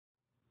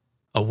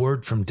A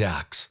word from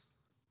Dax.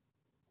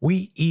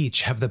 We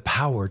each have the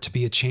power to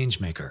be a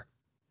changemaker.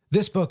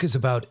 This book is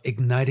about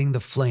igniting the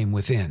flame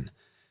within.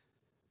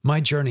 My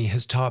journey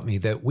has taught me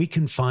that we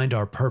can find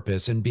our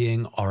purpose in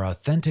being our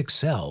authentic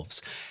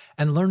selves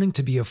and learning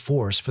to be a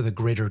force for the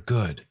greater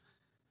good.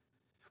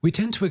 We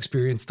tend to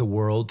experience the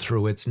world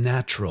through its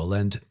natural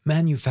and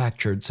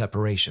manufactured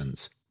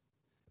separations.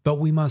 But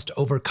we must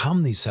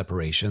overcome these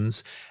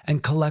separations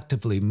and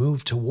collectively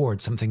move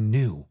toward something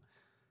new.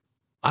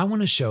 I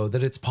want to show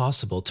that it's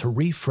possible to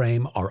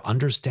reframe our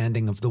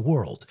understanding of the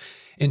world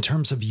in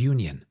terms of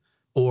union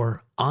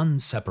or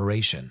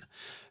unseparation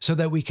so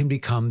that we can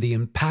become the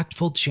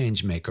impactful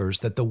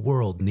changemakers that the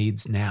world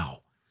needs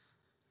now.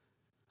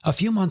 A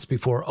few months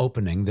before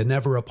opening the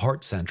Never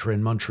Apart Center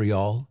in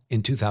Montreal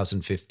in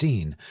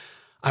 2015,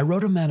 I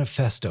wrote a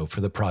manifesto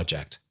for the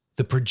project,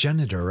 the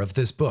progenitor of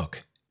this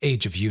book,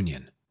 Age of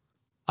Union.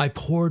 I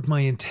poured my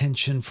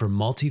intention for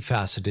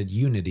multifaceted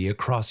unity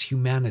across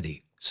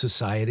humanity,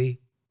 society,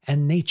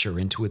 and nature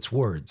into its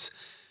words.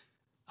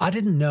 I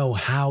didn't know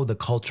how the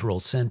cultural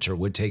center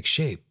would take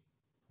shape,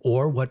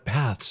 or what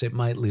paths it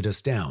might lead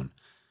us down.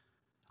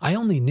 I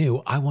only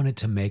knew I wanted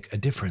to make a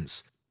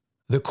difference.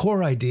 The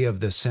core idea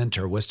of this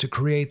center was to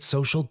create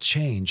social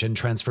change and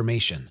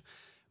transformation,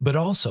 but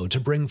also to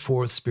bring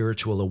forth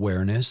spiritual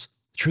awareness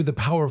through the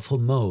powerful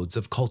modes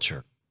of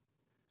culture.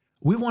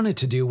 We wanted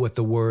to do what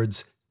the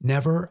words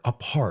 "never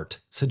apart"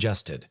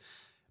 suggested,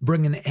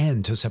 bring an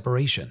end to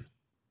separation.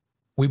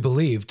 We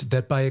believed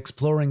that by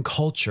exploring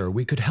culture,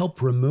 we could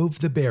help remove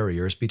the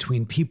barriers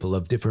between people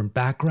of different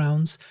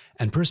backgrounds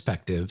and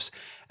perspectives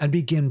and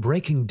begin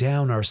breaking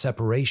down our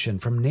separation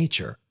from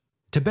nature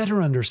to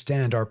better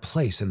understand our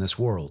place in this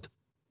world.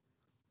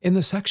 In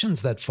the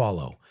sections that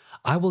follow,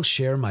 I will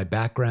share my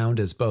background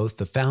as both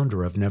the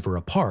founder of Never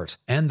Apart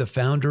and the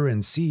founder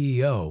and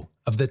CEO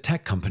of the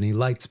tech company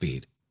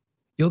Lightspeed.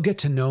 You'll get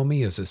to know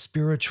me as a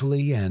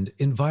spiritually and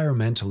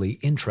environmentally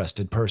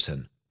interested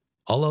person.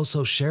 I'll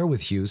also share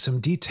with you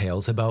some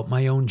details about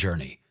my own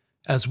journey,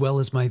 as well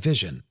as my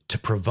vision to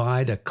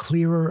provide a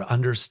clearer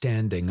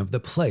understanding of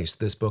the place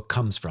this book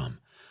comes from,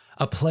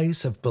 a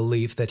place of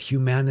belief that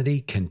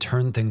humanity can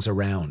turn things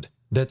around,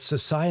 that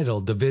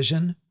societal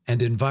division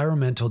and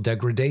environmental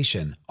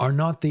degradation are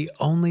not the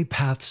only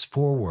paths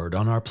forward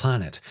on our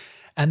planet,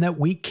 and that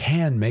we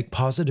can make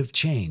positive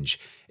change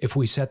if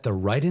we set the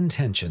right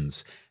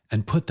intentions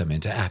and put them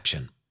into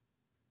action.